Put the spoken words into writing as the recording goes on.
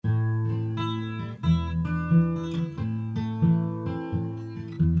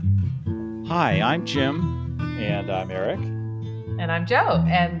Hi, I'm Jim. And I'm Eric. And I'm Joe.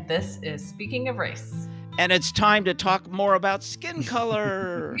 And this is Speaking of Race. And it's time to talk more about skin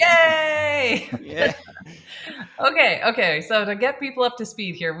color. Yay! Yeah. Okay. So to get people up to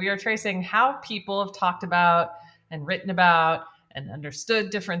speed here, we are tracing how people have talked about and written about and understood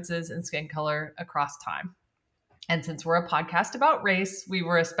differences in skin color across time. And since we're a podcast about race, we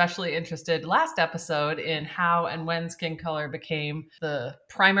were especially interested last episode in how and when skin color became the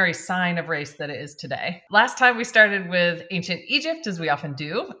primary sign of race that it is today. Last time we started with ancient Egypt, as we often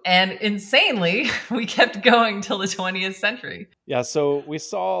do, and insanely, we kept going till the 20th century. Yeah, so we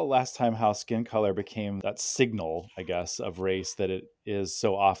saw last time how skin color became that signal, I guess, of race that it is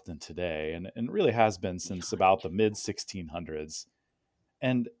so often today, and really has been since about the mid 1600s.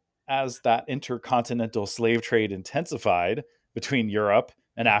 And as that intercontinental slave trade intensified between Europe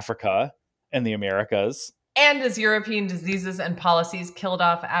and Africa and the Americas, and as European diseases and policies killed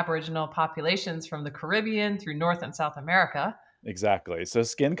off Aboriginal populations from the Caribbean through North and South America. Exactly. So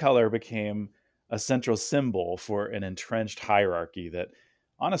skin color became a central symbol for an entrenched hierarchy that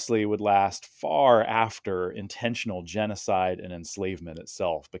honestly would last far after intentional genocide and enslavement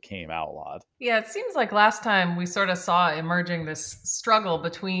itself became outlawed. Yeah, it seems like last time we sort of saw emerging this struggle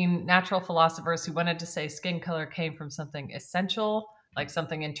between natural philosophers who wanted to say skin color came from something essential, like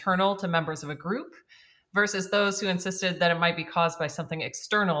something internal to members of a group, versus those who insisted that it might be caused by something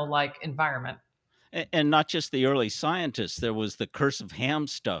external like environment. And not just the early scientists. There was the curse of Ham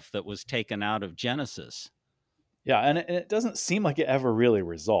stuff that was taken out of Genesis. Yeah, and it doesn't seem like it ever really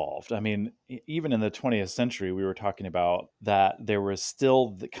resolved. I mean, even in the 20th century, we were talking about that there was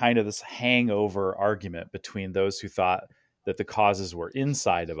still kind of this hangover argument between those who thought that the causes were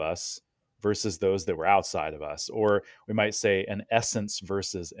inside of us versus those that were outside of us. Or we might say an essence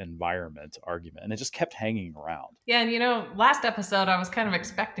versus environment argument. And it just kept hanging around. Yeah, and last episode, I was kind of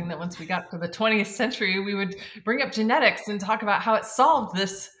expecting that once we got to the 20th century, we would bring up genetics and talk about how it solved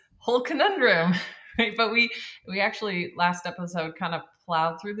this whole conundrum. Right? But we actually last episode kind of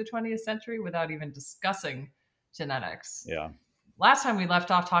plowed through the 20th century without even discussing genetics. Yeah. Last time we left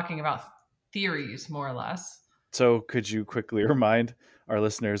off talking about theories, more or less. So could you quickly remind our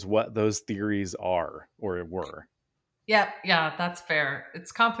listeners what those theories are or were? Yeah, that's fair.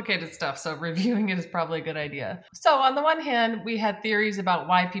 It's complicated stuff, so reviewing it is probably a good idea. So on the one hand, we had theories about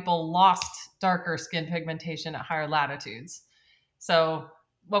why people lost darker skin pigmentation at higher latitudes. So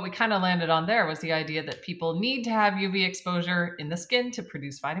what we kind of landed on there was the idea that people need to have UV exposure in the skin to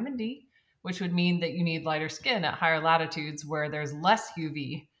produce vitamin D, which would mean that you need lighter skin at higher latitudes where there's less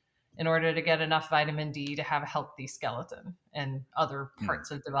UV in order to get enough vitamin D to have a healthy skeleton and other parts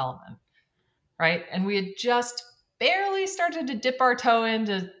of development, right? And we had just barely started to dip our toe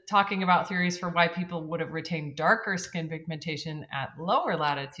into talking about theories for why people would have retained darker skin pigmentation at lower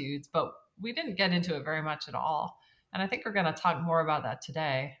latitudes, but we didn't get into it very much at all. And I think we're going to talk more about that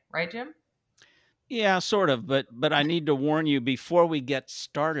today. Right, Jim? Yeah, sort of. But I need to warn you before we get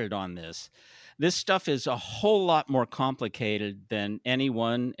started on this. This stuff is a whole lot more complicated than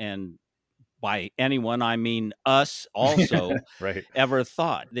anyone, and by anyone, I mean us also, Right. ever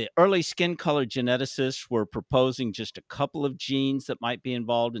thought. The early skin color geneticists were proposing just a couple of genes that might be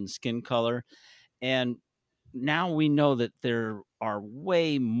involved in skin color. And now we know that there are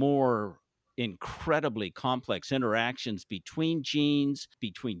way more incredibly complex interactions between genes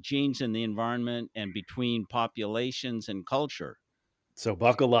in the environment, and between populations and culture. So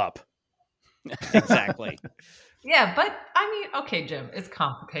buckle up. Exactly. Yeah, but I mean, okay, Jim, it's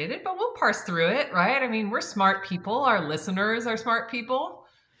complicated, but we'll parse through it, right? I mean, we're smart people. Our listeners are smart people.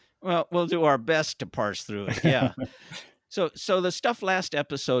 Well, we'll do our best to parse through it. Yeah. So the stuff last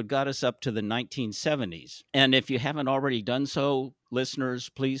episode got us up to the 1970s. And if you haven't already done so, listeners,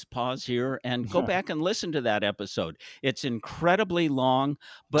 please pause here and go back and listen to that episode. It's incredibly long,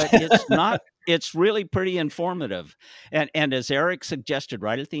 but it's really pretty informative. And as Eric suggested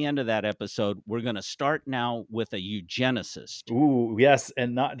right at the end of that episode, we're going to start now with a eugenicist. Ooh, yes.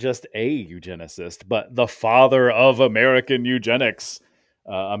 And not just a eugenicist, but the father of American eugenics,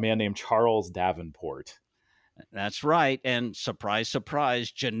 a man named Charles Davenport. That's right. And surprise,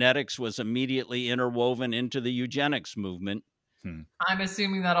 surprise, genetics was immediately interwoven into the eugenics movement. I'm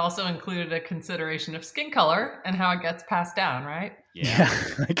assuming that also included a consideration of skin color and how it gets passed down, right? Yeah,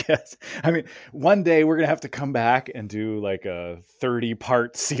 I guess. I mean, one day we're going to have to come back and do like a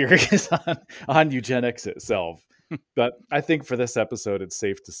 30-part series on eugenics itself. But I think for this episode, it's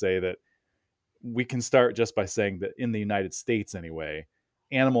safe to say that we can start just by saying that in the United States anyway,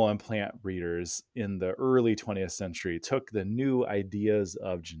 animal and plant breeders in the early 20th century took the new ideas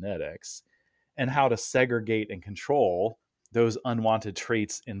of genetics and how to segregate and control those unwanted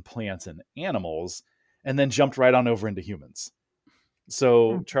traits in plants and animals, and then jumped right on over into humans.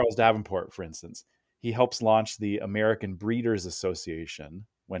 So Charles Davenport, for instance, he helps launch the American Breeders Association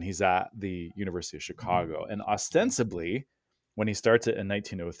when he's at the University of Chicago. And ostensibly, when he starts it in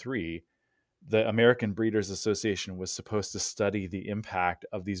 1903, the American Breeders Association was supposed to study the impact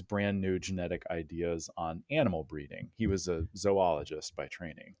of these brand new genetic ideas on animal breeding. He was a zoologist by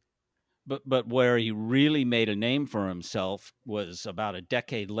training. But where he really made a name for himself was about a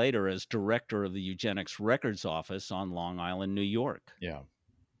decade later as director of the Eugenics Records Office on Long Island, New York. Yeah.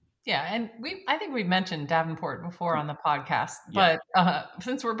 Yeah, and I think we mentioned Davenport before on the podcast, but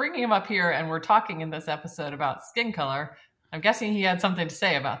since we're bringing him up here and we're talking in this episode about skin color, I'm guessing he had something to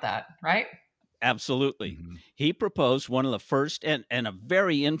say about that, right? Absolutely. Mm-hmm. He proposed one of the first and a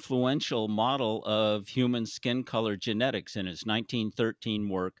very influential model of human skin color genetics in his 1913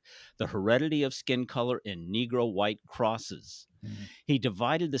 work, The Heredity of Skin Color in Negro White Crosses. Mm-hmm. He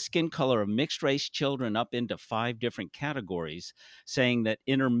divided the skin color of mixed-race children up into 5 different categories, saying that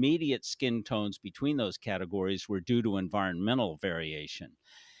intermediate skin tones between those categories were due to environmental variation.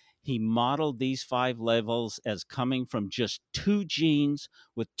 He modeled these 5 levels as coming from just 2 genes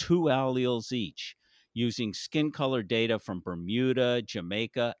with 2 alleles each, using skin color data from Bermuda,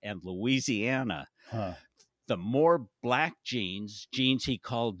 Jamaica, and Louisiana. Huh. The more black genes he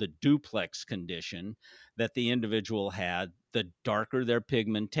called the duplex condition, that the individual had, the darker their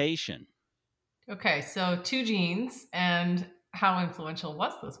pigmentation. Okay, so 2 genes, and how influential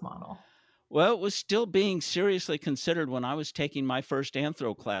was this model? Well, it was still being seriously considered when I was taking my first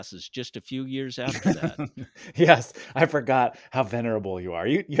anthro classes just a few years after that. Yes, I forgot how venerable you are.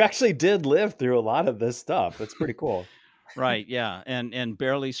 You actually did live through a lot of this stuff. That's pretty cool. Right, yeah, and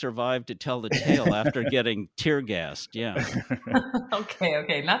barely survived to tell the tale after getting tear gassed, yeah.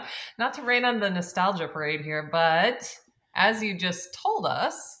 Okay, not to rain on the nostalgia parade here, but as you just told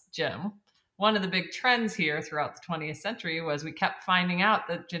us, Jim, one of the big trends here throughout the 20th century was we kept finding out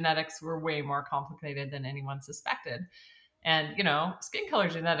that genetics were way more complicated than anyone suspected. And, skin color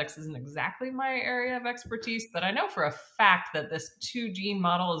genetics isn't exactly my area of expertise, but I know for a fact that this 2-gene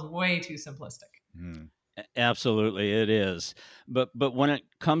model is way too simplistic. Absolutely, it is. But when it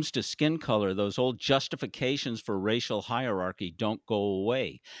comes to skin color, those old justifications for racial hierarchy don't go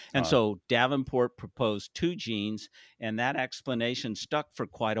away. And so Davenport proposed 2 genes, and that explanation stuck for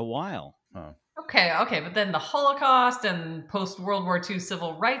quite a while. Okay, but then the Holocaust and post-World War II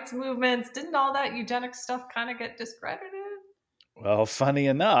civil rights movements, didn't all that eugenics stuff kind of get discredited? Well, funny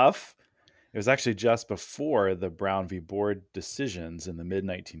enough, it was actually just before the Brown v. Board decisions in the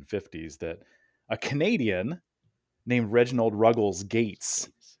mid-1950s that a Canadian named Reginald Ruggles Gates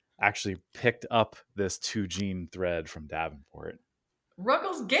actually picked up this 2-gene thread from Davenport.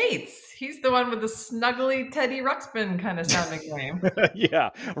 Ruggles Gates. He's the one with the snuggly Teddy Ruxpin kind of sounding name. Yeah,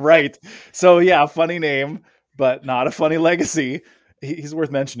 right. So yeah, funny name, but not a funny legacy. He's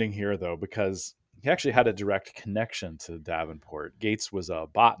worth mentioning here, though, because he actually had a direct connection to Davenport. Gates was a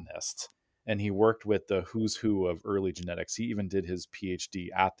botanist, and he worked with the who's who of early genetics. He even did his PhD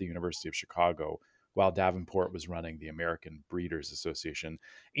at the University of Chicago while Davenport was running the American Breeders Association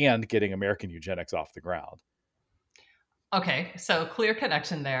and getting American eugenics off the ground. Okay, so clear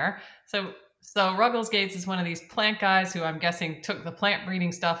connection there. So Ruggles Gates is one of these plant guys who I'm guessing took the plant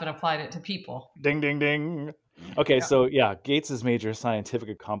breeding stuff and applied it to people. Ding, ding, ding. Okay, yeah. So yeah, Gates's major scientific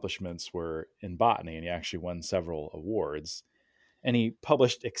accomplishments were in botany, and he actually won several awards. And he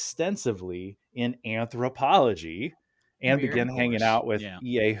published extensively in anthropology and began hanging out with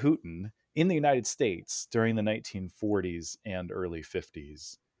E.A. Houghton in the United States during the 1940s and early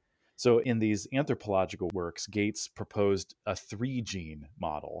 50s. So in these anthropological works, Gates proposed a 3-gene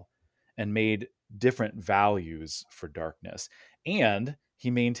model and made different values for darkness. And he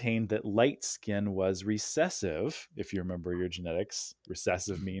maintained that light skin was recessive. If you remember your genetics,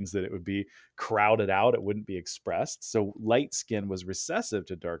 recessive means that it would be crowded out. It wouldn't be expressed. So light skin was recessive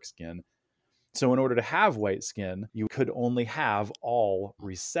to dark skin. So in order to have white skin, you could only have all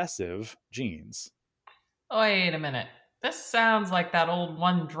recessive genes. Wait a minute. This sounds like that old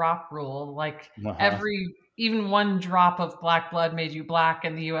 1-drop rule. Like even 1 drop of black blood made you black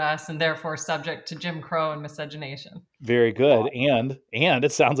in the U.S. and therefore subject to Jim Crow and miscegenation. Very good. And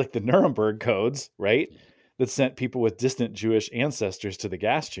it sounds like the Nuremberg codes, right? That sent people with distant Jewish ancestors to the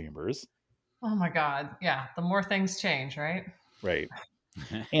gas chambers. Oh my God. Yeah. The more things change, right? Right.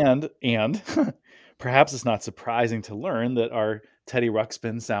 and perhaps it's not surprising to learn that our Teddy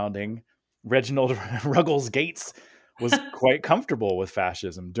Ruxpin sounding Reginald Ruggles Gates was quite comfortable with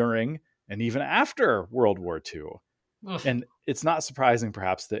fascism during and even after World War II. Ugh. And it's not surprising,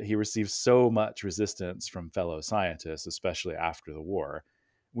 perhaps, that he received so much resistance from fellow scientists, especially after the war.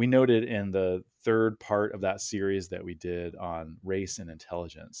 We noted in the third part of that series that we did on race and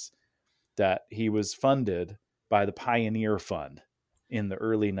intelligence that he was funded by the Pioneer Fund in the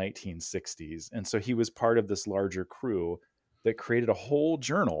early 1960s. And so he was part of this larger crew that created a whole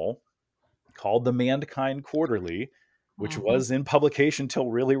journal called the Mankind Quarterly, which was in publication till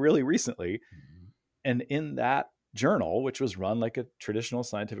really, really recently. And in that journal, which was run like a traditional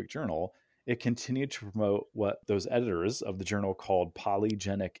scientific journal, it continued to promote what those editors of the journal called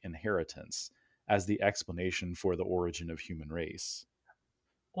polygenic inheritance as the explanation for the origin of human race.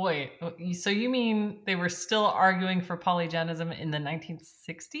 Wait, so you mean they were still arguing for polygenism in the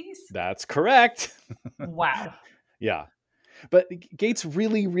 1960s? That's correct. Wow. Yeah. But Gates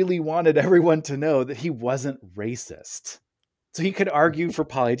really, really wanted everyone to know that he wasn't racist. So he could argue for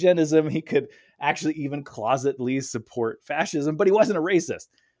polygenism. He could actually even closetly support fascism, but he wasn't a racist.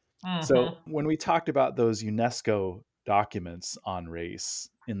 So when we talked about those UNESCO documents on race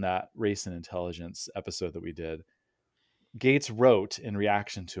in that race and intelligence episode that we did, Gates wrote in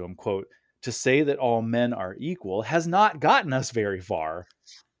reaction to him, quote, "To say that all men are equal has not gotten us very far.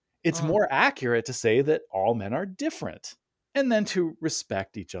 It's more accurate to say that all men are different and then to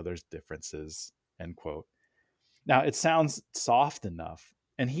respect each other's differences," end quote. Now, it sounds soft enough,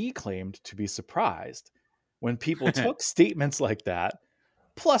 and he claimed to be surprised when people took statements like that,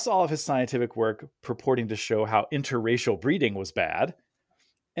 plus all of his scientific work purporting to show how interracial breeding was bad,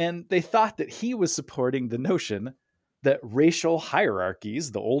 and they thought that he was supporting the notion that racial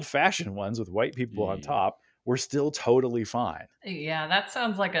hierarchies, the old-fashioned ones with white people on top, were still totally fine. Yeah, that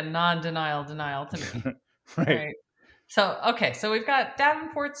sounds like a non-denial denial to me. Right. So we've got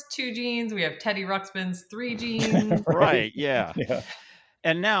Davenport's 2 genes, we have Teddy Ruxpin's 3 genes. Right, yeah. Yeah.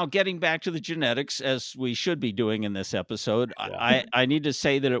 And now getting back to the genetics, as we should be doing in this episode, Yeah. I need to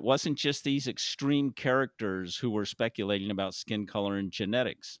say that it wasn't just these extreme characters who were speculating about skin color and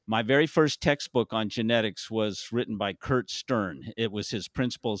genetics. My very first textbook on genetics was written by Kurt Stern. It was his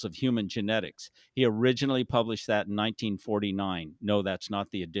Principles of Human Genetics. He originally published that in 1949. No, that's not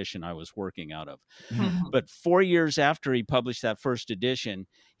the edition I was working out of. But 4 years after he published that first edition,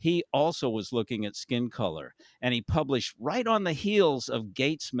 he also was looking at skin color, and he published right on the heels of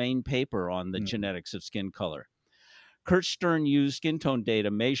Gates' main paper on the genetics of skin color. Kurt Stern used skin tone data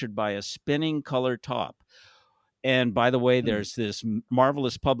measured by a spinning color top. And by the way, there's this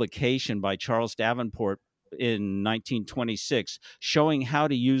marvelous publication by Charles Davenport in 1926 showing how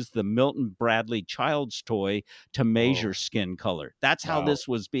to use the Milton Bradley child's toy to measure skin color. That's how this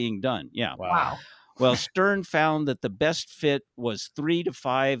was being done. Yeah. Wow. Well, Stern found that the best fit was 3 to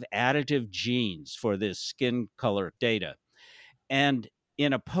 5 additive genes for this skin color data. And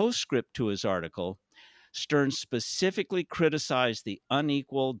in a postscript to his article, Stern specifically criticized the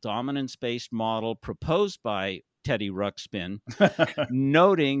unequal dominance-based model proposed by Teddy Ruxpin,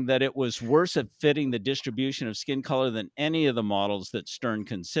 noting that it was worse at fitting the distribution of skin color than any of the models that Stern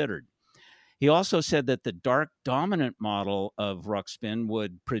considered. He also said that the dark dominant model of Ruxpin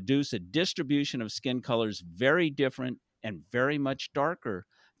would produce a distribution of skin colors very different and very much darker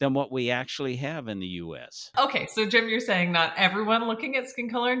than what we actually have in the U.S. Okay, so Jim, you're saying not everyone looking at skin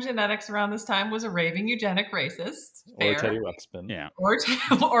color and genetics around this time was a raving eugenic racist. Fair. Or Teddy Ruxpin. Yeah. Or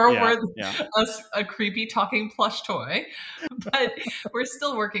a creepy talking plush toy. But we're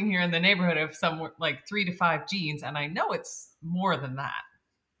still working here in the neighborhood of some like 3 to 5 genes, and I know it's more than that.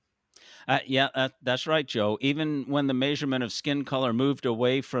 That's right, Joe. Even when the measurement of skin color moved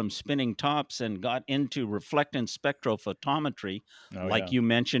away from spinning tops and got into reflectance spectrophotometry, you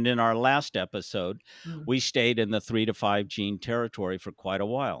mentioned in our last episode, we stayed in the 3 to 5 gene territory for quite a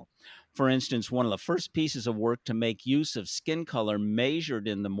while. For instance, one of the first pieces of work to make use of skin color measured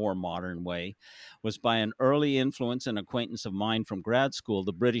in the more modern way was by an early influence and acquaintance of mine from grad school,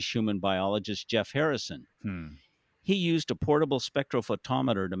 the British human biologist Jeff Harrison. He used a portable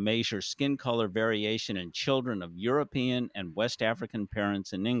spectrophotometer to measure skin color variation in children of European and West African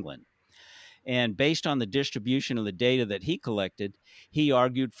parents in England. And based on the distribution of the data that he collected, he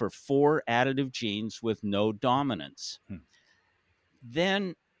argued for 4 additive genes with no dominance.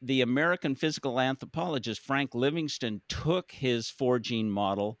 Then the American physical anthropologist Frank Livingston took his 4-gene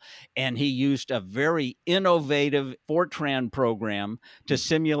model and he used a very innovative Fortran program to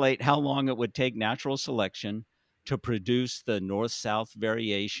simulate how long it would take natural selection to produce the north-south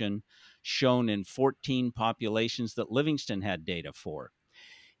variation shown in 14 populations that Livingston had data for.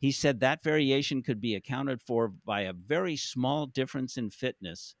 He said that variation could be accounted for by a very small difference in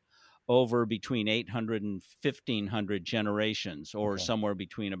fitness over between 800 and 1,500 generations, or Okay. somewhere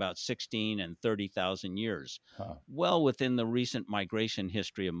between about 16 and 30,000 years, Huh. well within the recent migration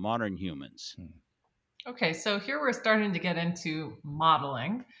history of modern humans. Okay, so here we're starting to get into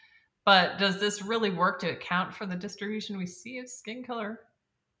modeling, but does this really work to account for the distribution we see of skin color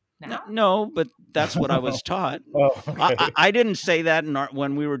now? No, but that's what I was taught. Oh, okay. I didn't say that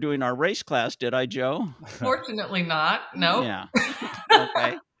when we were doing our race class, did I, Joe? Fortunately not. No. Yeah.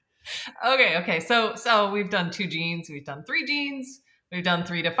 Okay. Okay. So we've done 2 genes, we've done 3 genes, we've done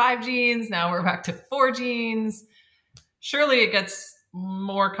 3 to 5 genes, now we're back to 4 genes. Surely it gets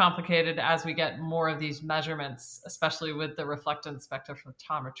more complicated as we get more of these measurements, especially with the reflectance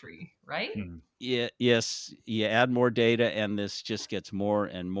spectrophotometry, right? Yeah, yes, you add more data and this just gets more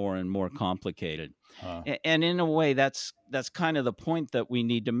and more and more complicated. Huh. And in a way, that's kind of the point that we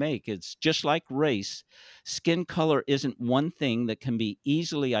need to make. It's just like race. Skin color isn't one thing that can be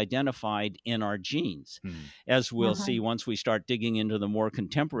easily identified in our genes, as we'll see once we start digging into the more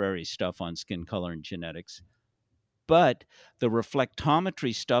contemporary stuff on skin color and genetics. But the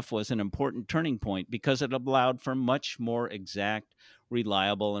reflectometry stuff was an important turning point because it allowed for much more exact,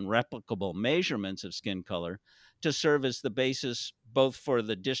 reliable, and replicable measurements of skin color to serve as the basis both for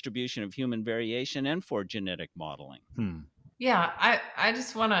the distribution of human variation and for genetic modeling. Yeah, I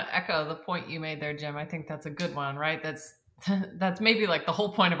just want to echo the point you made there, Jim. I think that's a good one, right? That's maybe like the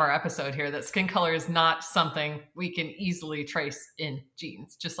whole point of our episode here, that skin color is not something we can easily trace in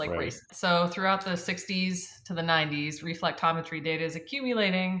genes, just like race. So throughout the 60s to the 90s, reflectometry data is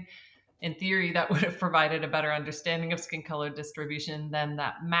accumulating. In theory, that would have provided a better understanding of skin color distribution than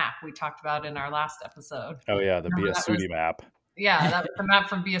that map we talked about in our last episode. Oh, yeah, the Biasudi map. Yeah, that was the map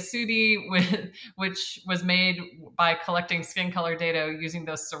from Biasudi, which was made by collecting skin color data using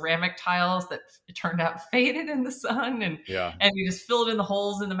those ceramic tiles that it turned out faded in the sun, and we just filled in the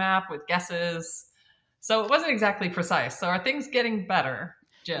holes in the map with guesses. So it wasn't exactly precise. So are things getting better,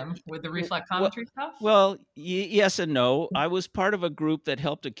 Jim, with the reflectometry stuff? Well, yes and no. I was part of a group that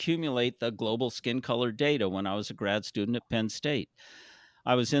helped accumulate the global skin color data when I was a grad student at Penn State.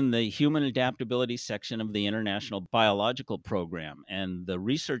 I was in the Human Adaptability section of the International Biological Program, and the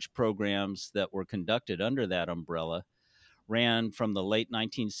research programs that were conducted under that umbrella ran from the late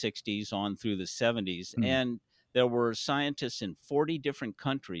 1960s on through the 70s, and there were scientists in 40 different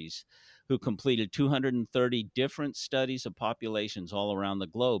countries who completed 230 different studies of populations all around the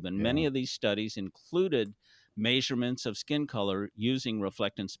globe, and many of these studies included measurements of skin color using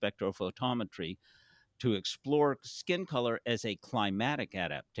reflectance spectrophotometry to explore skin color as a climatic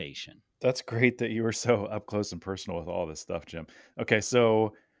adaptation. That's great that you were so up close and personal with all this stuff, Jim. Okay,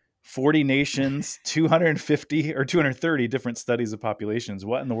 so 40 nations, 250 or 230 different studies of populations.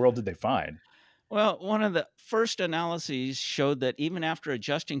 What in the world did they find? Well, one of the first analyses showed that even after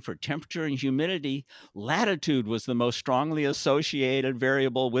adjusting for temperature and humidity, latitude was the most strongly associated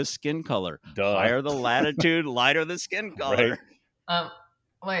variable with skin color. Duh. Higher the latitude, lighter the skin color. Right.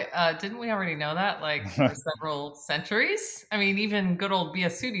 Wait, didn't we already know that, like, for several centuries? I mean, even good old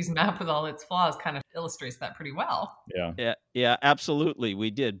Biasudi's map with all its flaws kind of illustrates that pretty well. Yeah, absolutely,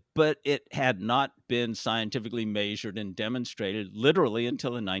 we did. But it had not been scientifically measured and demonstrated literally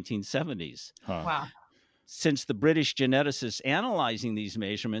until the 1970s. Wow. Since the British geneticists analyzing these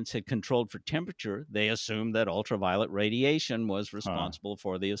measurements had controlled for temperature, they assumed that ultraviolet radiation was responsible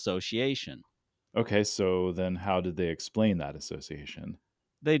for the association. Okay, so then how did they explain that association?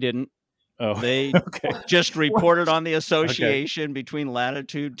 They didn't. Oh, they just reported on the association between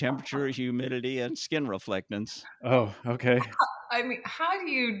latitude, temperature, humidity, and skin reflectance. Oh, okay. I mean, how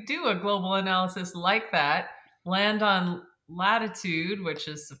do you do a global analysis like that, land on latitude, which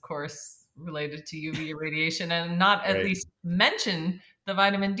is, of course, related to UV irradiation, and not at least mention the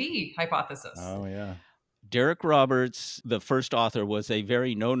vitamin D hypothesis? Oh, yeah. Derek Roberts, the first author, was a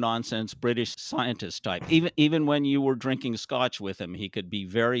very no-nonsense British scientist type. Even when you were drinking scotch with him, he could be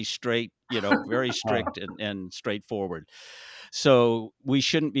very straight, very strict and straightforward. So we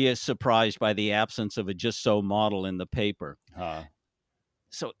shouldn't be as surprised by the absence of a just so model in the paper.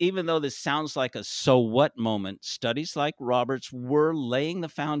 So even though this sounds like a so what moment, studies like Roberts were laying the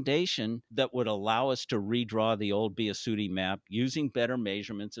foundation that would allow us to redraw the old Biasudi map using better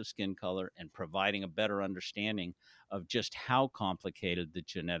measurements of skin color and providing a better understanding of just how complicated the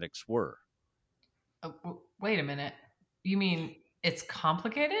genetics were. Wait a minute. You mean it's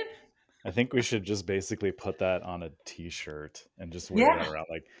complicated? I think we should just basically put that on a t-shirt and just wear that around.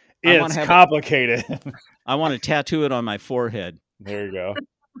 Like, it's complicated. I want to tattoo it on my forehead. There you go.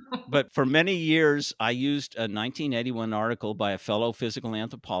 But for many years, I used a 1981 article by a fellow physical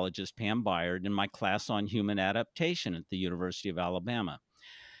anthropologist, Pam Byard, in my class on human adaptation at the University of Alabama.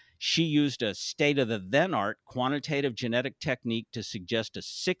 She used a state-of-the-then-art quantitative genetic technique to suggest a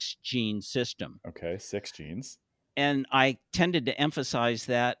 6-gene system. Okay, 6 genes. And I tended to emphasize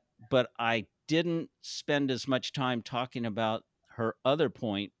that, but I didn't spend as much time talking about her other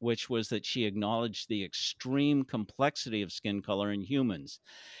point, which was that she acknowledged the extreme complexity of skin color in humans,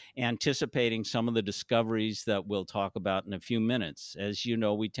 anticipating some of the discoveries that we'll talk about in a few minutes. As you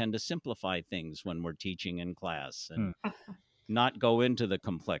know, we tend to simplify things when we're teaching in class and not go into the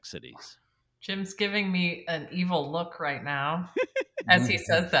complexities. Jim's giving me an evil look right now as he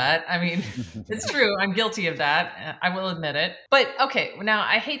says that. I mean, it's true. I'm guilty of that. I will admit it. But okay, now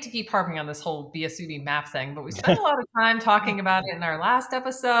I hate to keep harping on this whole Biasuti map thing, but we spent a lot of time talking about it in our last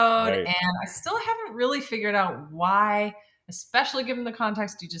episode, Right. and I still haven't really figured out why, especially given the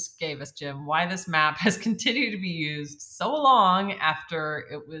context you just gave us, Jim, why this map has continued to be used so long after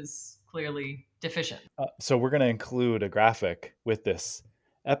it was clearly deficient. So we're going to include a graphic with this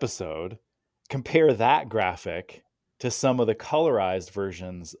episode. Compare that graphic to some of the colorized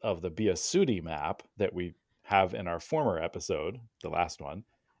versions of the Biasuti map that we have in our former episode, the last one,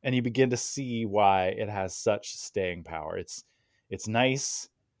 and you begin to see why it has such staying power. It's nice.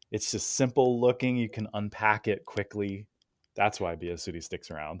 It's just simple looking. You can unpack it quickly. That's why Biasuti sticks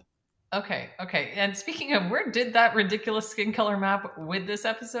around. Okay. And speaking of, where did that ridiculous skin color map with this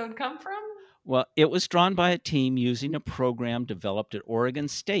episode come from? Well, it was drawn by a team using a program developed at Oregon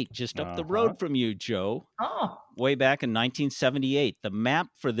State, just up the road from you, Joe. Oh. Way back in 1978. The map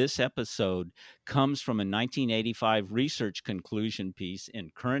for this episode comes from a 1985 research conclusion piece in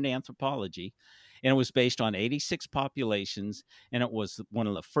Current Anthropology, and it was based on 86 populations, and it was one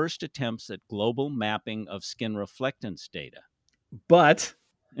of the first attempts at global mapping of skin reflectance data. But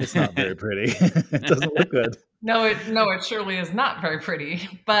it's not very pretty. It doesn't look good. No, it surely is not very pretty.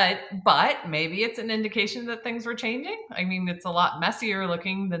 But maybe it's an indication that things were changing. I mean, it's a lot messier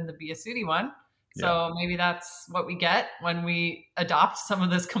looking than the Biasuti one. So maybe that's what we get when we adopt some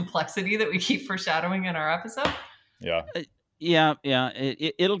of this complexity that we keep foreshadowing in our episode. Yeah.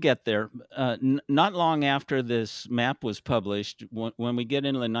 It'll get there. Not long after this map was published, when we get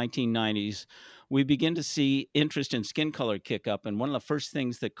into the 1990s, we begin to see interest in skin color kick up. And one of the first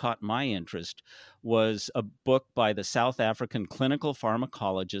things that caught my interest was a book by the South African clinical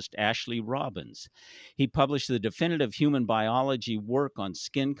pharmacologist Ashley Robbins. He published the definitive human biology work on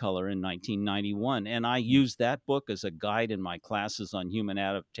skin color in 1991. And I used that book as a guide in my classes on human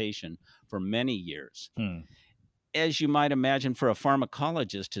adaptation for many years. As you might imagine, for a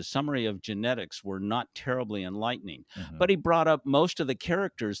pharmacologist, his summary of genetics were not terribly enlightening. But he brought up most of the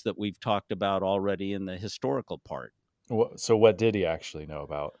characters that we've talked about already in the historical part. So what did he actually know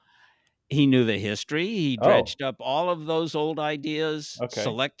about? He knew the history. He dredged up all of those old ideas,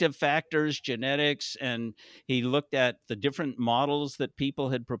 selective factors, genetics, and he looked at the different models that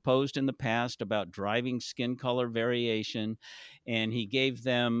people had proposed in the past about driving skin color variation. And he gave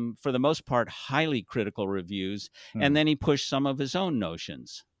them, for the most part, highly critical reviews. And then he pushed some of his own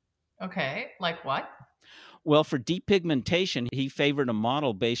notions. Okay, like what? Well, for depigmentation, he favored a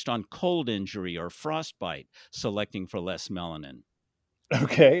model based on cold injury or frostbite, selecting for less melanin.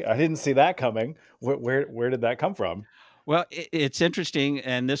 Okay, I didn't see that coming. Where did that come from? Well, it's interesting,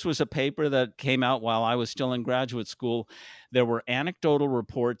 and this was a paper that came out while I was still in graduate school. There were anecdotal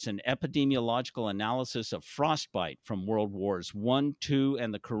reports and epidemiological analysis of frostbite from World Wars I, II,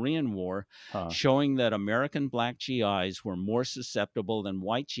 and the Korean War, showing that American black GIs were more susceptible than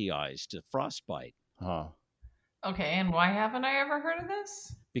white GIs to frostbite. Okay, and why haven't I ever heard of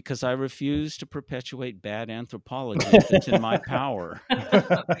this? Because I refuse to perpetuate bad anthropology if it's in my power.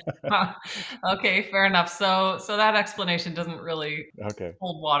 Okay, fair enough. So that explanation doesn't really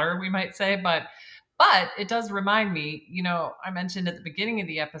hold water, we might say, but it does remind me, I mentioned at the beginning of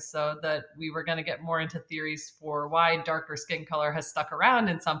the episode that we were going to get more into theories for why darker skin color has stuck around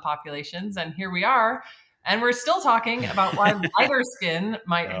in some populations, and here we are, and we're still talking about why lighter skin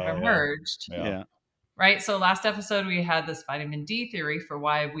might have emerged. Yeah. Right. So last episode, we had this vitamin D theory for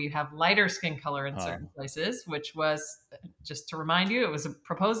why we have lighter skin color in certain places, which was, just to remind you, it was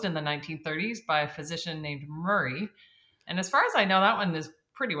proposed in the 1930s by a physician named Murray. And as far as I know, that one is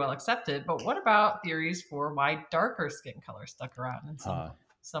pretty well accepted. But what about theories for why darker skin color stuck around in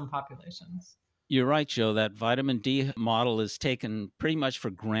some populations? You're right, Joe. That vitamin D model is taken pretty much for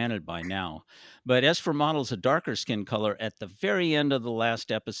granted by now. But as for models of darker skin color, at the very end of the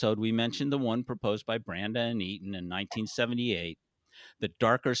last episode, we mentioned the one proposed by Branda and Eaton in 1978. The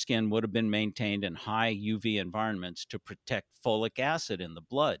darker skin would have been maintained in high UV environments to protect folic acid in the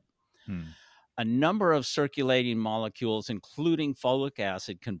blood. A number of circulating molecules, including folic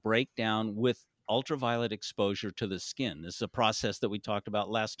acid, can break down with ultraviolet exposure to the skin. This is a process that we talked about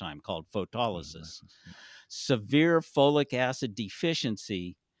last time called photolysis. Severe folic acid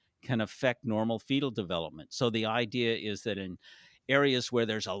deficiency can affect normal fetal development. So the idea is that in areas where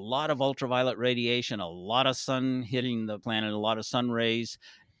there's a lot of ultraviolet radiation, a lot of sun hitting the planet, a lot of sun rays,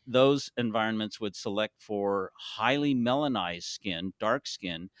 those environments would select for highly melanized skin, dark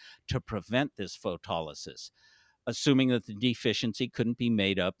skin, to prevent this photolysis, assuming that the deficiency couldn't be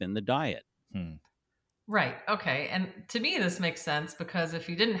made up in the diet. Right. Okay. And to me, this makes sense because if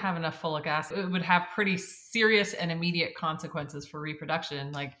you didn't have enough folic acid, it would have pretty serious and immediate consequences for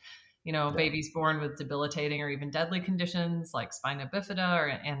reproduction, like, babies born with debilitating or even deadly conditions like spina bifida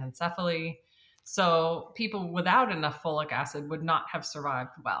or anencephaly. So people without enough folic acid would not have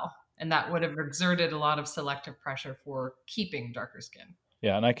survived well. And that would have exerted a lot of selective pressure for keeping darker skin.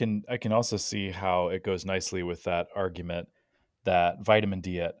 Yeah, and I can also see how it goes nicely with that argument that vitamin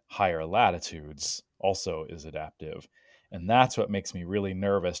D at higher latitudes also is adaptive. And that's what makes me really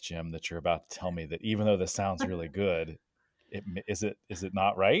nervous, Jim, that you're about to tell me that even though this sounds really good, is it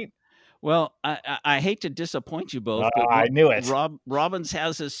not right? Well, I hate to disappoint you both, but I knew it. Robbins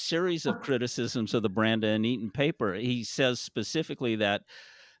has a series of criticisms of the Branda and Eaton paper. He says specifically that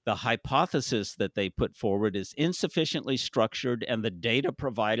the hypothesis that they put forward is insufficiently structured and the data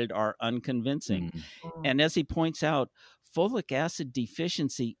provided are unconvincing. And as he points out, folic acid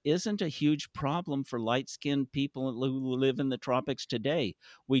deficiency isn't a huge problem for light-skinned people who live in the tropics today.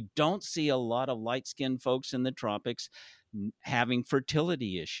 We don't see a lot of light-skinned folks in the tropics having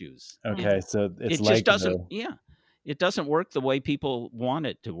fertility issues. Okay, so it just doesn't. Yeah, it doesn't work the way people want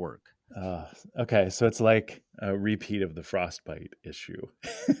it to work. Okay, so it's like a repeat of the frostbite issue.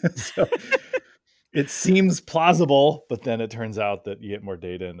 So it seems plausible, but then it turns out that you get more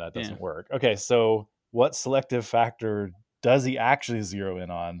data and that doesn't work. Okay, so what selective factor does he actually zero in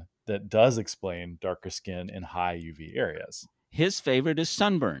on that does explain darker skin in high UV areas? His favorite is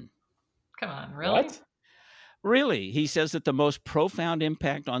sunburn. Come on, really? What? Really, he says that the most profound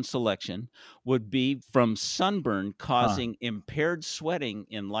impact on selection would be from sunburn causing impaired sweating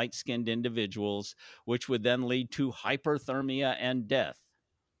in light-skinned individuals, which would then lead to hyperthermia and death.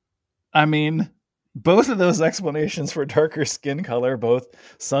 I mean, both of those explanations for darker skin color, both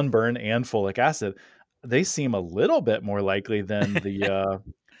sunburn and folic acid, they seem a little bit more likely than the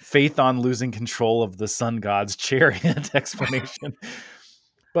faith on losing control of the sun god's chariot explanation.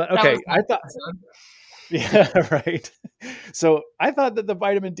 But okay, I thought... Yeah, right. So I thought that the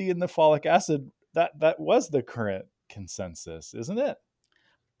vitamin D and the folic acid, that was the current consensus, isn't it?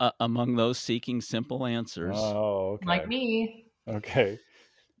 Among those seeking simple answers. Oh, okay. Like me. Okay.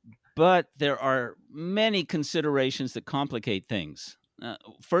 But there are many considerations that complicate things.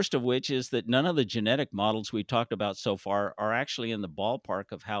 First of which is that none of the genetic models we talked about so far are actually in the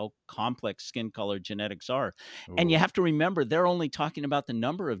ballpark of how complex skin color genetics are. Ooh. And you have to remember, they're only talking about the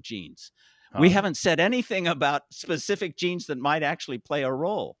number of genes. We haven't said anything about specific genes that might actually play a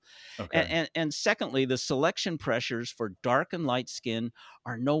role. Okay. And secondly, the selection pressures for dark and light skin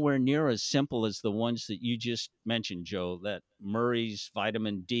are nowhere near as simple as the ones that you just mentioned, Joe, that Murray's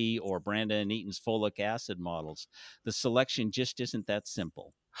vitamin D or Branda and Eaton's folic acid models. The selection just isn't that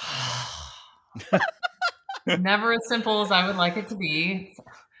simple. Never as simple as I would like it to be.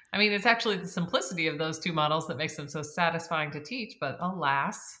 I mean, it's actually the simplicity of those two models that makes them so satisfying to teach, but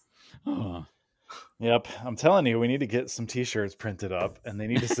alas... Yep, I'm telling you, we need to get some t-shirts printed up and they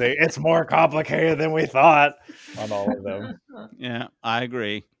need to say it's more complicated than we thought on all of them. Yeah, I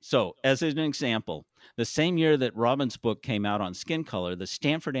agree. So as an example, the same year that Robbins' book came out on skin color, the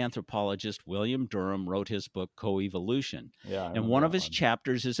Stanford anthropologist William Durham wrote his book Coevolution. Yeah, and one of his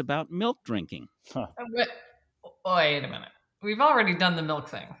chapters is about milk drinking. Wait a minute. We've already done the milk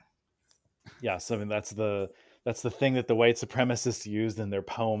thing. Yes, I mean that's the thing that the white supremacists used in their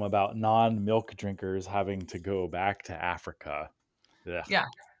poem about non-milk drinkers having to go back to Africa. Ugh. Yeah.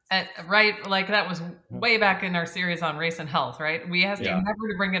 Right. Like that was way back in our series on race and health, right? We asked you never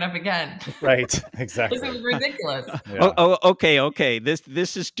to bring it up again. Right. Exactly. This is ridiculous. Yeah. Okay.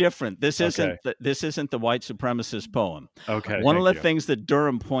 This is different. This isn't the white supremacist poem. Okay. One of the things that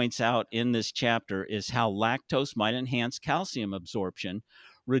Durham points out in this chapter is how lactose might enhance calcium absorption,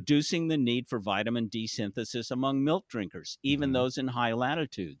 reducing the need for vitamin D synthesis among milk drinkers, even those in high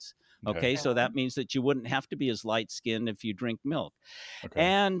latitudes. Okay, so that means that you wouldn't have to be as light-skinned if you drink milk. Okay.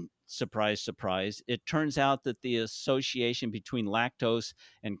 And surprise, surprise, it turns out that the association between lactose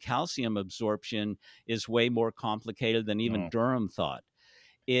and calcium absorption is way more complicated than even Durham thought.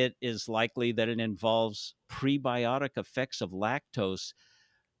 It is likely that it involves prebiotic effects of lactose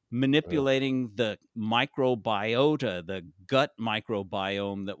manipulating the microbiota, the gut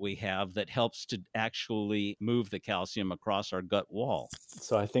microbiome that we have that helps to actually move the calcium across our gut wall.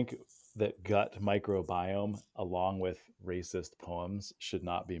 So I think that gut microbiome, along with racist poems, should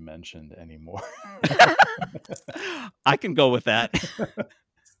not be mentioned anymore. I can go with that.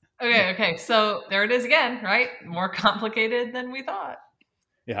 Okay. So there it is again, right? More complicated than we thought.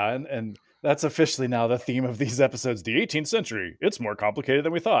 Yeah, and that's officially now the theme of these episodes. The 18th century, it's more complicated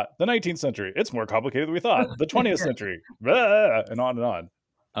than we thought. The 19th century, it's more complicated than we thought. The 20th century, blah, and on and on.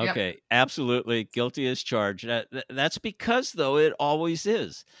 Okay, yep. Absolutely. Guilty as charged. That's because, though, it always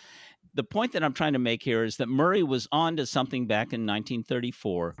is. The point that I'm trying to make here is that Murray was on to something back in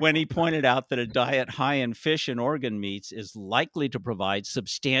 1934 when he pointed out that a diet high in fish and organ meats is likely to provide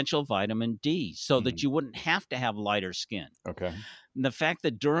substantial vitamin D so that you wouldn't have to have lighter skin. Okay. And the fact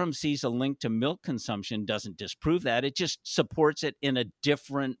that Durham sees a link to milk consumption doesn't disprove that. It just supports it in a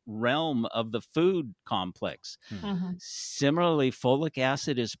different realm of the food complex. Mm-hmm. Similarly, folic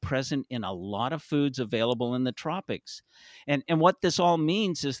acid is present in a lot of foods available in the tropics. And what this all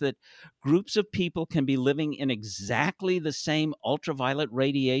means is that groups of people can be living in exactly the same ultraviolet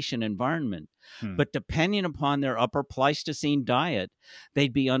radiation environment, but depending upon their upper Pleistocene diet,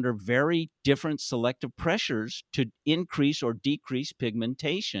 they'd be under very different selective pressures to increase or decrease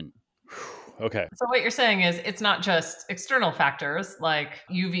pigmentation. Okay. So what you're saying is it's not just external factors like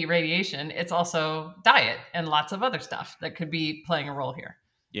UV radiation, it's also diet and lots of other stuff that could be playing a role here.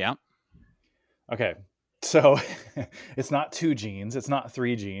 Yeah. Okay. So it's not 2 genes, it's not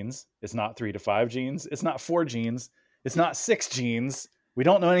 3 genes, it's not 3 to 5 genes, it's not 4 genes, it's not 6 genes. We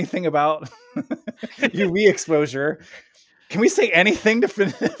don't know anything about UV exposure. Can we say anything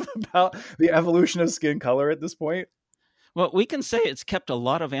definitive about the evolution of skin color at this point? Well, we can say it's kept a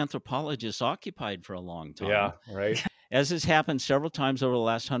lot of anthropologists occupied for a long time. Yeah, right. As has happened several times over the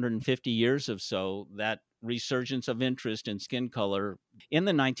last 150 years or so, that resurgence of interest in skin color. In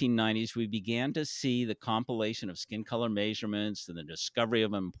the 1990s, we began to see the compilation of skin color measurements and the discovery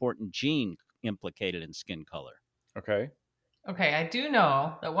of an important gene implicated in skin color. Okay, I do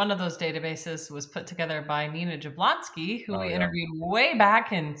know that one of those databases was put together by Nina Jablonski, who we interviewed way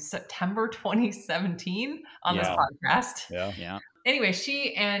back in September 2017 on this podcast. Yeah. Anyway,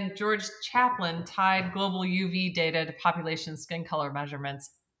 she and George Chaplin tied global UV data to population skin color measurements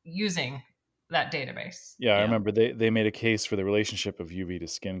using that database. Yeah, I remember they made a case for the relationship of UV to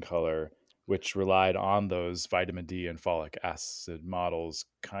skin color, which relied on those vitamin D and folic acid models,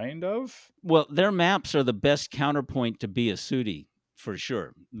 kind of. Well, their maps are the best counterpoint to Biasuti, for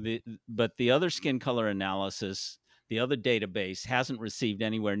sure. But the other skin color analysis, the other database, hasn't received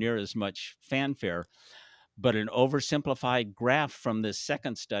anywhere near as much fanfare. But an oversimplified graph from this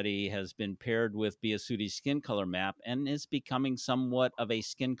second study has been paired with Biasuti's skin color map and is becoming somewhat of a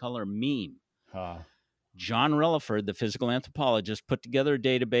skin color meme. John Relaford, the physical anthropologist, put together a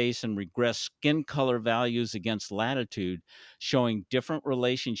database and regressed skin color values against latitude, showing different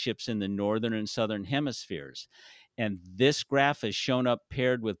relationships in the northern and southern hemispheres. And this graph has shown up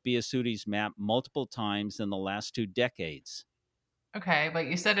paired with Biasuti's map multiple times in the last 2 decades. Okay, but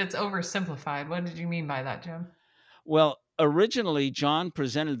you said it's oversimplified. What did you mean by that, Jim? Well, originally, John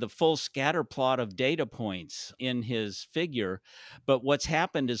presented the full scatter plot of data points in his figure, but what's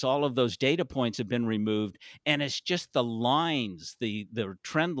happened is all of those data points have been removed, and it's just the lines, the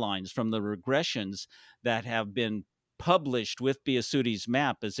trend lines from the regressions that have been published with Biasuti's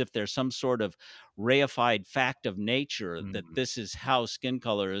map as if there's some sort of reified fact of nature that this is how skin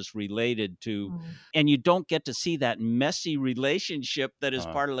color is related to. And you don't get to see that messy relationship that is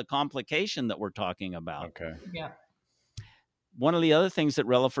part of the complication that we're talking about. Okay. Yeah. One of the other things that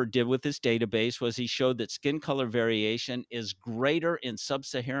Relaford did with this database was he showed that skin color variation is greater in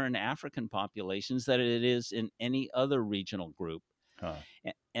sub-Saharan African populations than it is in any other regional group.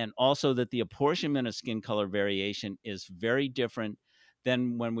 And also that the apportionment of skin color variation is very different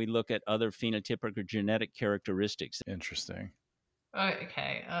than when we look at other phenotypic or genetic characteristics. Interesting.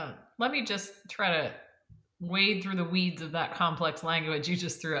 Okay. Let me just try to wade through the weeds of that complex language you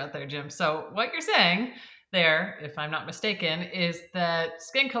just threw out there, Jim. So what you're saying there, if I'm not mistaken, is that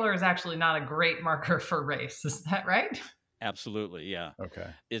skin color is actually not a great marker for race. Is that right? Absolutely, yeah. Okay.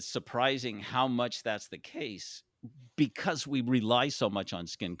 It's surprising how much that's the case because we rely so much on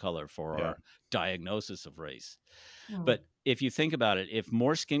skin color for our diagnosis of race. But if you think about it, if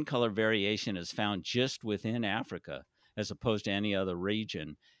more skin color variation is found just within Africa as opposed to any other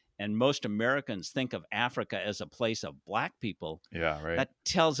region, and most Americans think of Africa as a place of Black people, that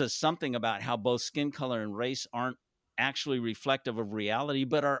tells us something about how both skin color and race aren't actually reflective of reality,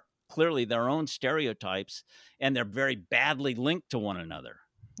 but are clearly their own stereotypes, and they're very badly linked to one another.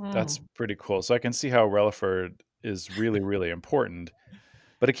 That's pretty cool. So I can see how Relaford is really, really important,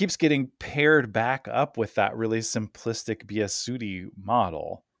 but it keeps getting paired back up with that really simplistic Biasudi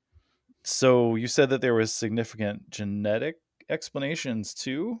model. So you said that there was significant genetic explanations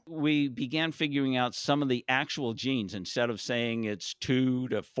too? We began figuring out some of the actual genes instead of saying it's 2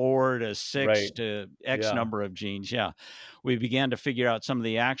 to 4 to 6 Right. to X Yeah. number of genes. Yeah. We began to figure out some of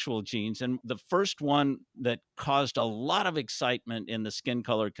the actual genes. And the first one that caused a lot of excitement in the skin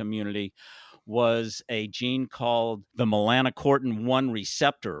color community was a gene called the melanocortin 1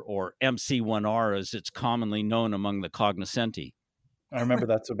 receptor, or MC1R, as it's commonly known among the cognoscenti. I remember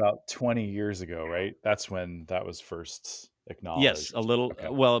that's about 20 years ago, right? That's when that was first Yes, acknowledged. a little, Okay.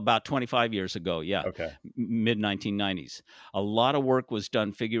 well, about 25 years ago. Yeah. Okay. Mid 1990s. A lot of work was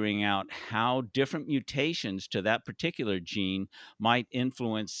done figuring out how different mutations to that particular gene might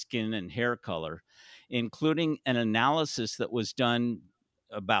influence skin and hair color, including an analysis that was done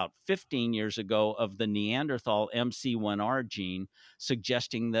about 15 years ago of the Neanderthal MC1R gene,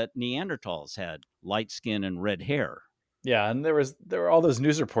 suggesting that Neanderthals had light skin and red hair. Yeah, and there were all those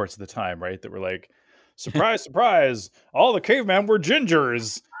news reports at the time, right? That were like, surprise, surprise, all the cavemen were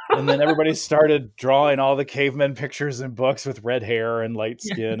gingers. And then everybody started drawing all the cavemen pictures in books with red hair and light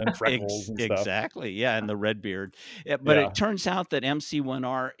skin and freckles and stuff. Exactly. Yeah, and the red beard. But Yeah. it turns out that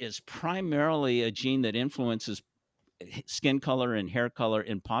MC1R is primarily a gene that influences skin color and hair color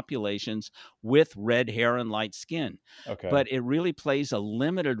in populations with red hair and light skin. Okay. But it really plays a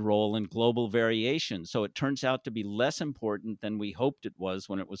limited role in global variation. So it turns out to be less important than we hoped it was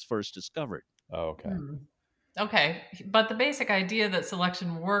when it was first discovered. Oh, okay. Okay, but the basic idea that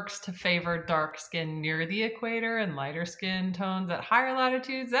selection works to favor dark skin near the equator and lighter skin tones at higher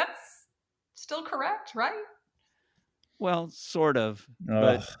latitudes, that's still correct, right? Well, sort of,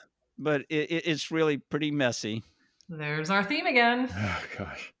 Ugh. but it's really pretty messy. There's our theme again. Oh,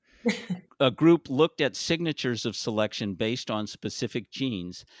 gosh. A group looked at signatures of selection based on specific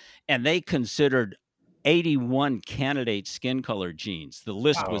genes, and they considered 81 candidate skin color genes. The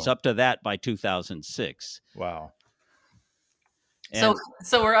list was Wow. up to that by 2006. Wow. And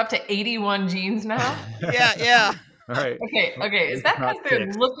So we're up to 81 genes now? yeah. All right. Okay. Is that because Not they're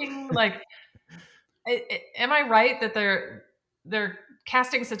fixed. looking like... am I right that they're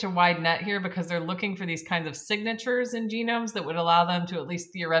casting such a wide net here because they're looking for these kinds of signatures in genomes that would allow them to at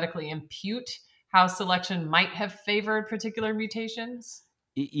least theoretically impute how selection might have favored particular mutations?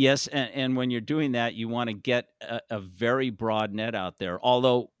 Yes, and when you're doing that, you want to get a very broad net out there.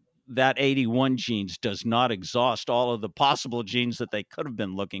 Although that 81 genes does not exhaust all of the possible genes that they could have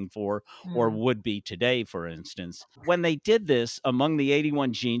been looking for or would be today, for instance. When they did this, among the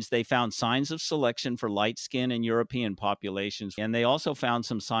 81 genes, they found signs of selection for light skin in European populations, and they also found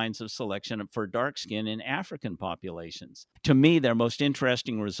some signs of selection for dark skin in African populations. To me, their most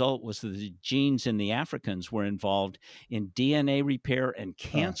interesting result was that the genes in the Africans were involved in DNA repair and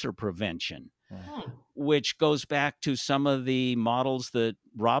cancer prevention, which goes back to some of the models that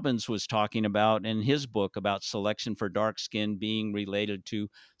Robbins was talking about in his book about selection for dark skin being related to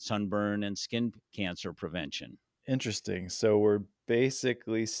sunburn and skin cancer prevention. Interesting. So we're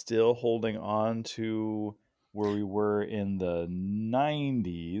basically still holding on to where we were in the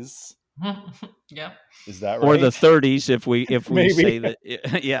 90s. Yep. Is that right? Or the 30s, if we Maybe. say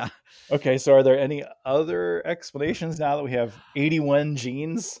that. Yeah. Okay, so are there any other explanations now that we have 81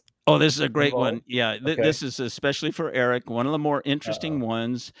 genes? Oh, this is a great Involved? one. Yeah, Okay. this is especially for Eric. One of the more interesting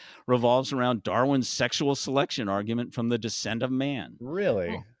ones revolves around Darwin's sexual selection argument from the descent of man.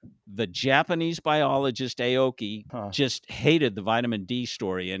 Really? The Japanese biologist Aoki just hated the vitamin D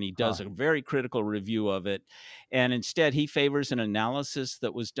story, and he does a very critical review of it. And instead, he favors an analysis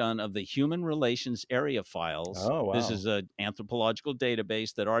that was done of the Human Relations Area Files. Oh, wow. This is an anthropological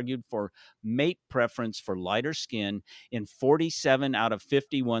database that argued for mate preference for lighter skin in 47 out of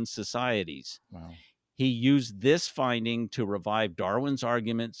 51 societies. Wow. He used this finding to revive Darwin's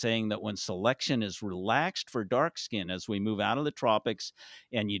argument, saying that when selection is relaxed for dark skin as we move out of the tropics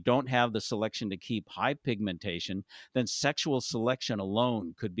and you don't have the selection to keep high pigmentation, then sexual selection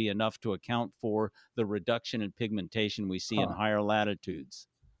alone could be enough to account for the reduction in pigmentation we see in higher latitudes.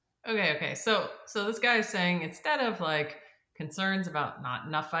 Okay. So this guy is saying instead of like concerns about not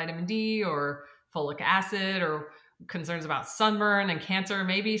enough vitamin D or folic acid or concerns about sunburn and cancer,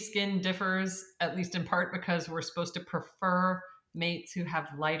 maybe skin differs, at least in part because we're supposed to prefer mates who have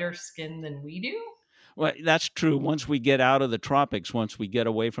lighter skin than we do? Well, that's true. Once we get out of the tropics, once we get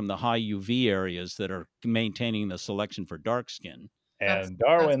away from the high UV areas that are maintaining the selection for dark skin. And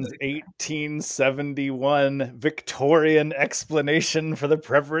Darwin's 1871 Victorian explanation for the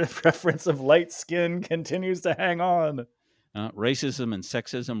preference of light skin continues to hang on. Racism and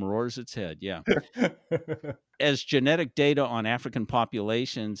sexism roars its head. Yeah. As genetic data on African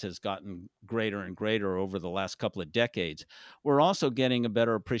populations has gotten greater and greater over the last couple of decades, we're also getting a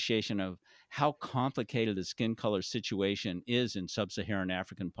better appreciation of how complicated the skin color situation is in sub-Saharan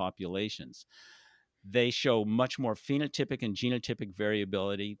African populations. They show much more phenotypic and genotypic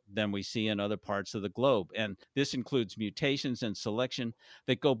variability than we see in other parts of the globe. And this includes mutations and selection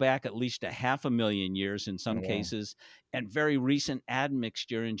that go back at least 500,000 years in some cases, and very recent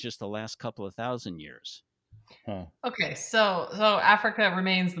admixture in just the last couple of thousand years. Okay, so Africa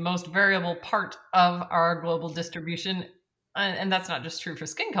remains the most variable part of our global distribution. And that's not just true for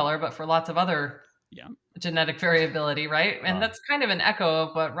skin color, but for lots of other genetic variability, right? And that's kind of an echo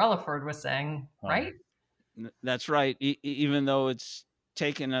of what Relaford was saying, right? That's right. Even though it's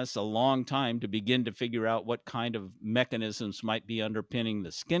taken us a long time to begin to figure out what kind of mechanisms might be underpinning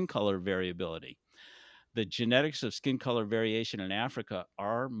the skin color variability. The genetics of skin color variation in Africa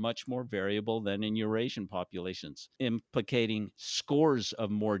are much more variable than in Eurasian populations, implicating scores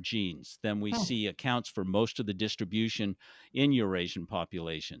of more genes than we see accounts for most of the distribution in Eurasian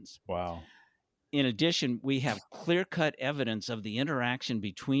populations. Wow. In addition, we have clear-cut evidence of the interaction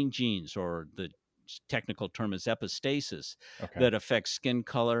between genes, or the technical term is epistasis, that affects skin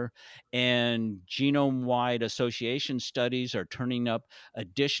color, and genome-wide association studies are turning up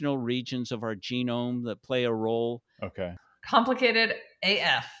additional regions of our genome that play a role. Complicated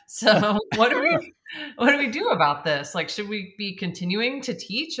AF. So what do we do about this? Like, should we be continuing to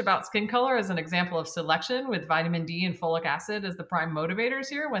teach about skin color as an example of selection with vitamin D and folic acid as the prime motivators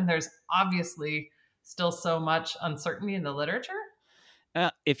here, when there's obviously still so much uncertainty in the literature?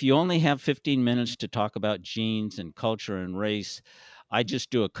 If you only have 15 minutes to talk about genes and culture and race, I just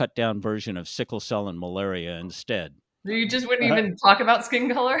do a cut down version of sickle cell and malaria instead. You just wouldn't even talk about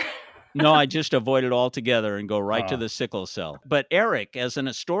skin color? No, I just avoid it altogether and go right to the sickle cell. But Eric, as an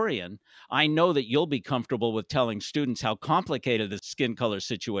historian, I know that you'll be comfortable with telling students how complicated the skin color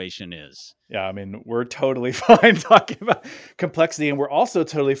situation is. Yeah, I mean, we're totally fine talking about complexity, and we're also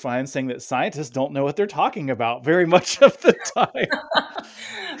totally fine saying that scientists don't know what they're talking about very much of the time.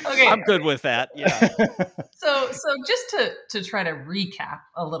 I'm good with that. Yeah. So just to try to recap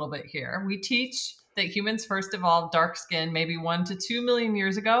a little bit here, we teach that humans first evolved dark skin maybe 1 to 2 million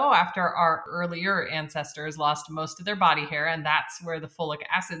years ago after our earlier ancestors lost most of their body hair. And that's where the folic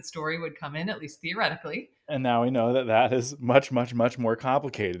acid story would come in, at least theoretically. And now we know that that is much, much, much more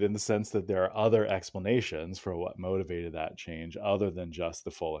complicated in the sense that there are other explanations for what motivated that change other than just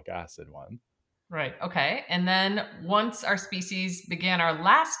the folic acid one. Right. Okay. And then once our species began our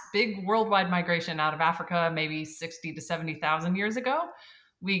last big worldwide migration out of Africa, maybe 60 to 70,000 years ago,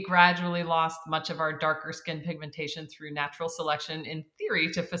 we gradually lost much of our darker skin pigmentation through natural selection, in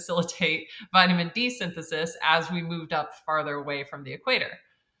theory, to facilitate vitamin D synthesis as we moved up farther away from the equator.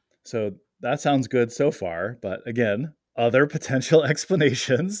 So that sounds good so far, but again, other potential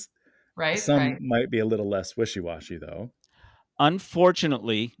explanations. Right. Some might be a little less wishy-washy, though.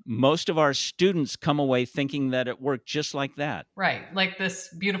 Unfortunately, most of our students come away thinking that it worked just like that. Right. Like this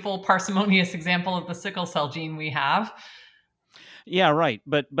beautiful parsimonious example of the sickle cell gene we have. Yeah, right.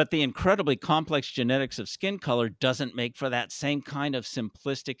 But the incredibly complex genetics of skin color doesn't make for that same kind of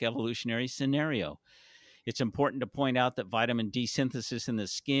simplistic evolutionary scenario. It's important to point out that vitamin D synthesis in the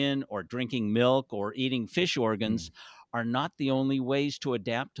skin, or drinking milk, or eating fish organs are not the only ways to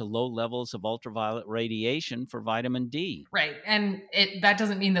adapt to low levels of ultraviolet radiation for vitamin D. Right. And that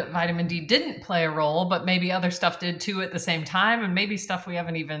doesn't mean that vitamin D didn't play a role, but maybe other stuff did too at the same time, and maybe stuff we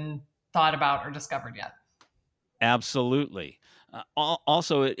haven't even thought about or discovered yet. Absolutely.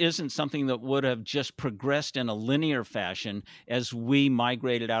 Also, it isn't something that would have just progressed in a linear fashion as we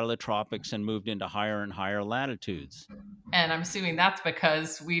migrated out of the tropics and moved into higher and higher latitudes. And I'm assuming that's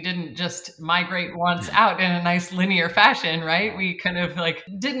because we didn't just migrate once out in a nice linear fashion, right? We kind of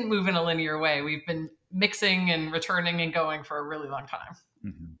didn't move in a linear way. We've been mixing and returning and going for a really long time.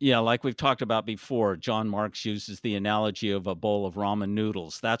 Mm-hmm. Yeah, like we've talked about before, John Marks uses the analogy of a bowl of ramen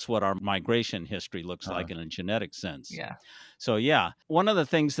noodles. That's what our migration history looks like in a genetic sense. Yeah. So, yeah, one of the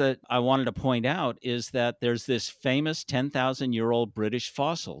things that I wanted to point out is that there's this famous 10,000-year-old British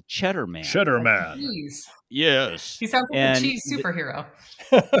fossil, Cheddar Man. Cheddar Man. Jeez. Yes. He sounds like a cheese superhero.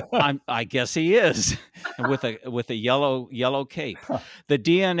 I guess he is, with a yellow cape. The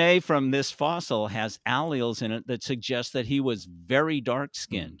DNA from this fossil has alleles in it that suggest that he was very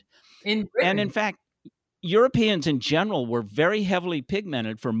dark-skinned. And in fact, Europeans in general were very heavily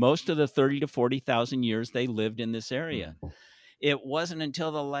pigmented for most of the 30 to 40,000 years they lived in this area. It wasn't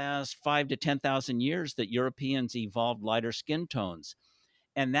until the last 5 to 10,000 years that Europeans evolved lighter skin tones.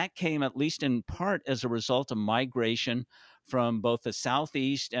 And that came, at least in part, as a result of migration from both the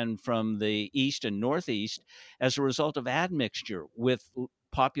southeast and from the east and northeast as a result of admixture with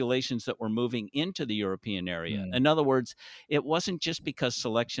populations that were moving into the European area. In other words, it wasn't just because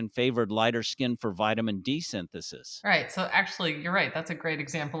selection favored lighter skin for vitamin D synthesis. Right. So actually, you're right. That's a great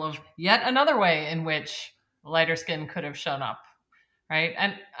example of yet another way in which lighter skin could have shown up. Right.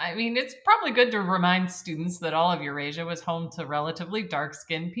 And I mean, it's probably good to remind students that all of Eurasia was home to relatively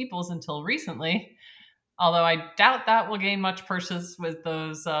dark-skinned peoples until recently. Although I doubt that will gain much purchase with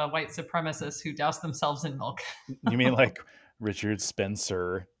those white supremacists who douse themselves in milk. You mean like Richard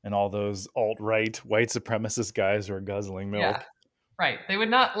Spencer and all those alt-right white supremacist guys who are guzzling milk? Yeah, right. They would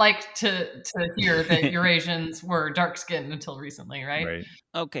not like to hear that Eurasians were dark-skinned until recently, right? Right.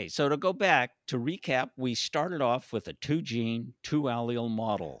 Okay, so to go back, to recap, we started off with a 2-gene, 2-allele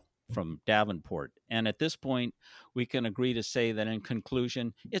model from Davenport. And at this point, we can agree to say that in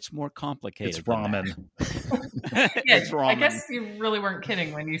conclusion, it's more complicated. It's ramen. Yeah, It's ramen. I guess you really weren't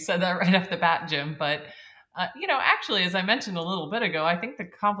kidding when you said that right off the bat, Jim. But, actually, as I mentioned a little bit ago, I think the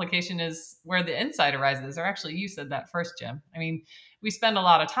complication is where the insight arises. Or actually, you said that first, Jim. I mean, we spend a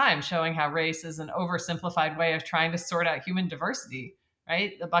lot of time showing how race is an oversimplified way of trying to sort out human diversity,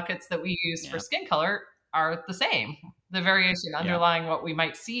 right? The buckets that we use for skin color are the same. The variation underlying what we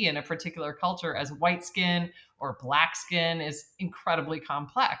might see in a particular culture as white skin or black skin is incredibly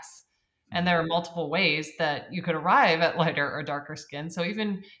complex. And there are multiple ways that you could arrive at lighter or darker skin. So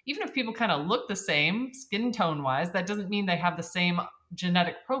even if people kind of look the same skin tone wise, that doesn't mean they have the same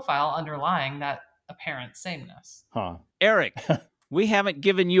genetic profile underlying that apparent sameness. Huh. Eric, we haven't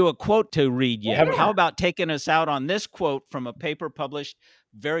given you a quote to read yet. Yeah. How about taking us out on this quote from a paper published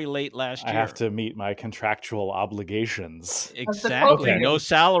very late last year? I have to meet my contractual obligations. Exactly. Okay. No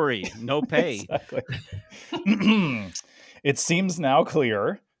salary, no pay. Exactly. It seems now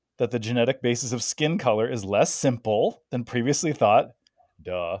clear that the genetic basis of skin color is less simple than previously thought.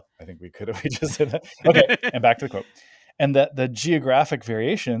 Duh. I think we just said that. Okay, and back to the quote. And that the geographic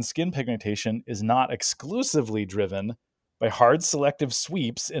variation in skin pigmentation is not exclusively driven by hard selective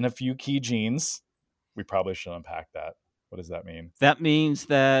sweeps in a few key genes. We probably should unpack that. What does that mean? That means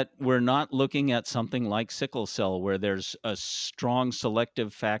that we're not looking at something like sickle cell where there's a strong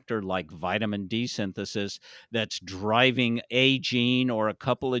selective factor like vitamin D synthesis that's driving a gene or a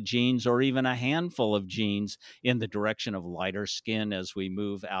couple of genes or even a handful of genes in the direction of lighter skin as we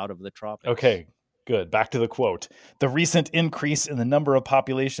move out of the tropics. Okay, good. Back to the quote. The recent increase in the number of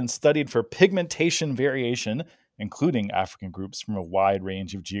populations studied for pigmentation variation, including African groups from a wide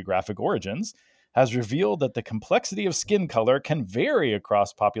range of geographic origins, has revealed that the complexity of skin color can vary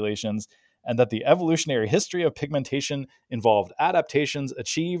across populations and that the evolutionary history of pigmentation involved adaptations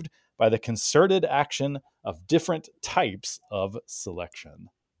achieved by the concerted action of different types of selection.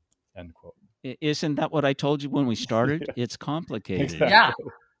 End quote. Isn't that what I told you when we started? Yeah. It's complicated. Exactly. Yeah.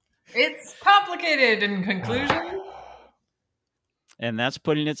 It's complicated in conclusion. And that's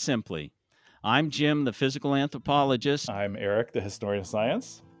putting it simply. I'm Jim, the physical anthropologist. I'm Eric, the historian of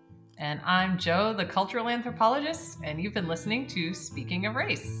science. And I'm Joe, the cultural anthropologist, and you've been listening to Speaking of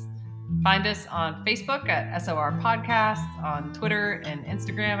Race. Find us on Facebook at SOR Podcast, on Twitter and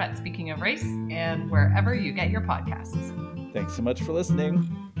Instagram at Speaking of Race, and wherever you get your podcasts. Thanks so much for listening.